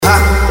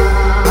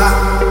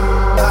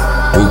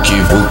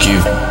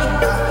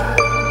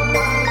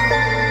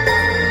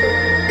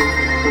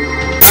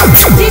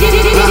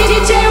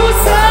DJ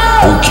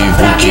Russão,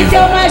 pra mim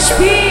deu umas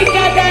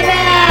pica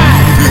danada.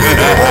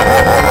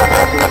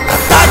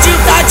 Tá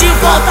de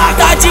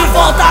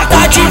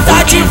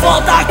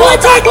volta.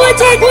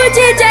 O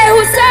DJ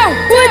Russão,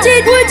 o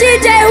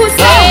DJ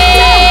Russão.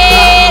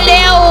 Ele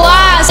é o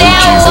As,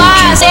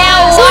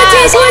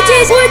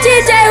 O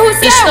DJ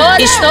Russão.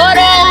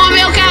 Estourou o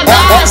meu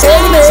cabaço.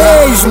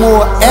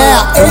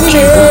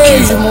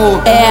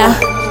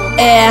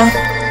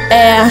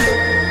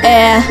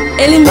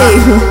 Ele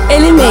mesmo.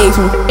 Ele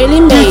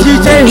mesmo.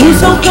 DJ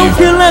Russão cão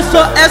que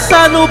lançou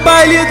essa no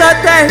baile da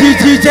terra.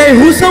 DJ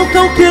Russão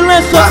cão que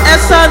lançou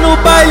essa no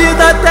baile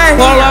da terra.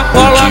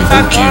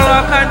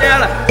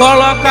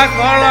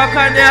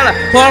 Coloca nela,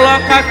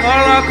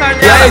 coloca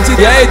nela.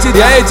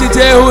 E aí,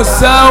 DJ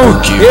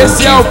Russão,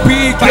 esse é o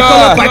pique,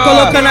 ó. Vai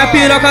colocando a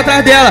piroca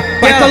atrás dela,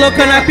 vai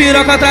colocando a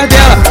piroca atrás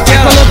dela, vai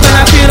colocando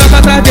a piroca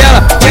atrás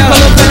dela, vai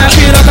colocando a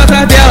piroca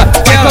atrás dela,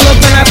 vai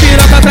colocando a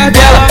piroca atrás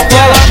dela.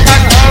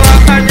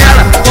 Coloca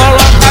nela,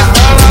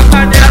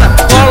 coloca nela.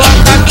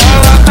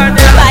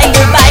 Vai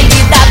no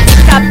baile da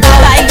pica-pau,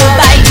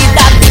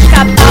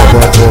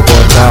 Vou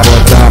botar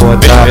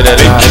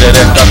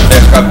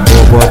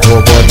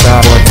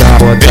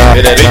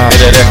ele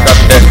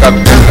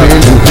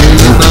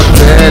na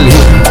pele.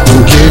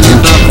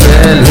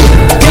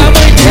 E a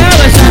mãe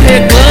dela já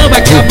reclama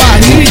que a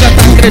barriga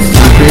tá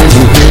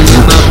crescendo.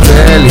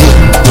 Ele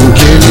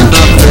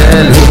na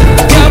pele.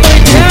 E a mãe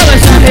dela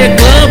já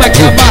reclama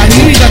que a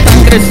barriga tá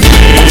crescendo.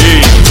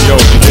 Esse é o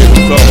DJ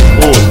Russão,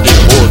 o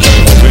terror da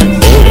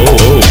convenção.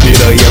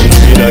 Piranhão.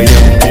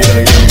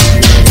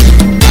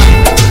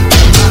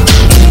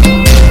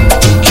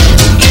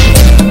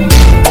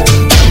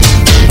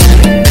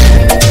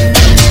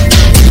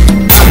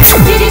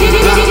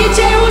 DJ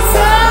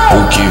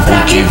Russão, pra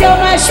mim deu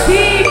umas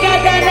pica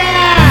danada.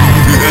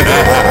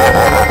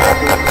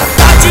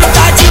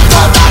 tá de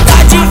volta.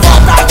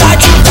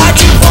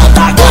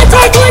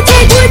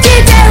 O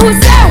DJ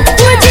Russão,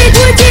 o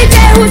DJ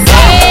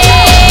Russão.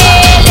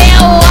 Ele é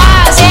o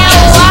As,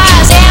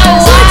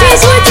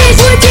 O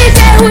DJ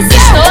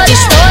Russão.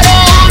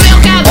 Estourou o meu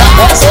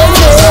cabaço.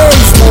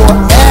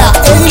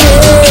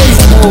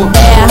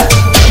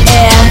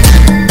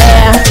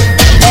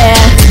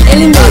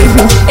 Ele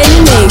mesmo.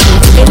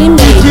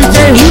 DJ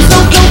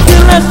Russão cão que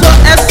lançou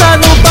essa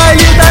no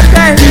baile da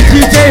terra.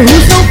 DJ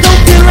Russão cão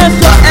que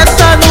lançou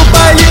essa no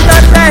baile da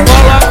terra.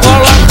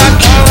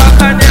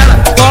 Coloca nela,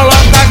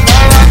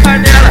 coloca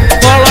nela.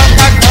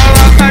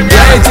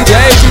 E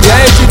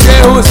aí, DJ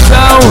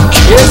Russão,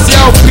 esse é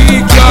o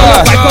pique, ó.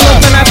 Vai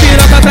colocando a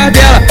piroca atrás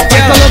dela,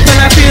 vai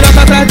colocando a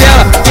piroca atrás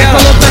dela, vai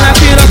colocando a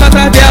piroca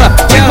atrás dela,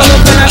 vai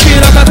colocando a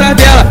piroca atrás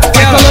dela,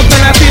 vai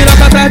colocando a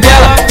piroca atrás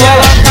dela.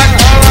 Coloca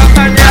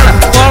nela,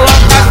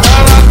 coloca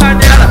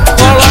nela.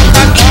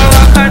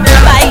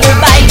 Vai no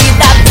baile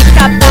da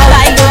pica-pau,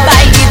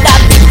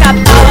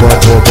 Vou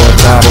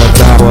botar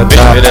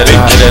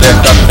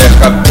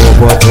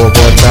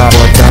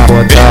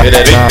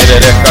ele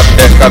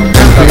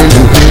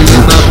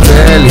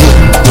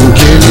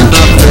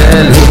na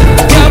pele.